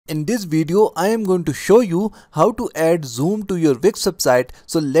In this video, I am going to show you how to add Zoom to your Wix website.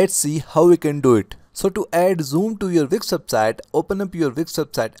 So let's see how we can do it. So to add Zoom to your Wix website, open up your Wix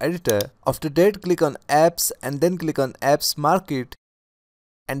website editor. After that, click on Apps and then click on Apps Market.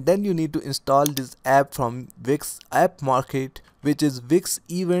 And then you need to install this app from Wix App Market, which is Wix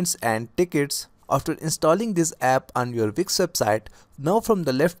Events and Tickets. After installing this app on your Wix website, now from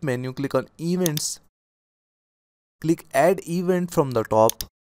the left menu, click on Events. Click Add Event from the top.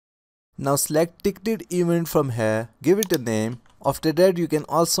 Now select ticketed event from here, give it a name. After that you can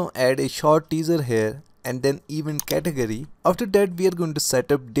also add a short teaser here and then event category. After that we are going to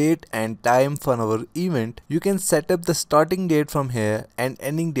set up date and time for our event. You can set up the starting date from here and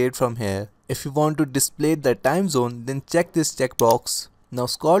ending date from here. If you want to display the time zone, then check this checkbox. Now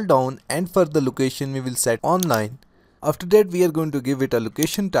scroll down and for the location we will set online. After that we are going to give it a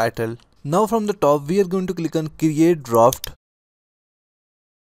location title. Now from the top we are going to click on create draft.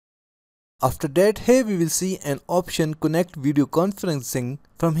 After that, here we will see an option connect video conferencing.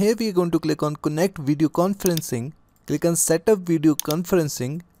 From here we are going to click on connect video conferencing. Click on setup video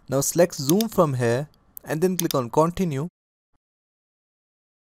conferencing. Now select Zoom from here and then click on continue.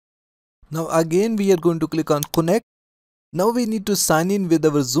 Now again we are going to click on connect. Now we need to sign in with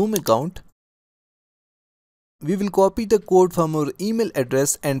our Zoom account. We will copy the code from our email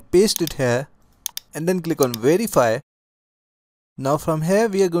address and paste it here and then click on verify. Now from here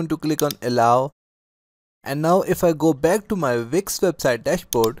we are going to click on allow, and now if I go back to my Wix website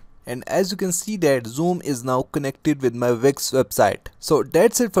dashboard, and as you can see that Zoom is now connected with my Wix website. So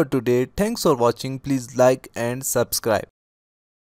that's it for today. Thanks for watching. Please like and subscribe.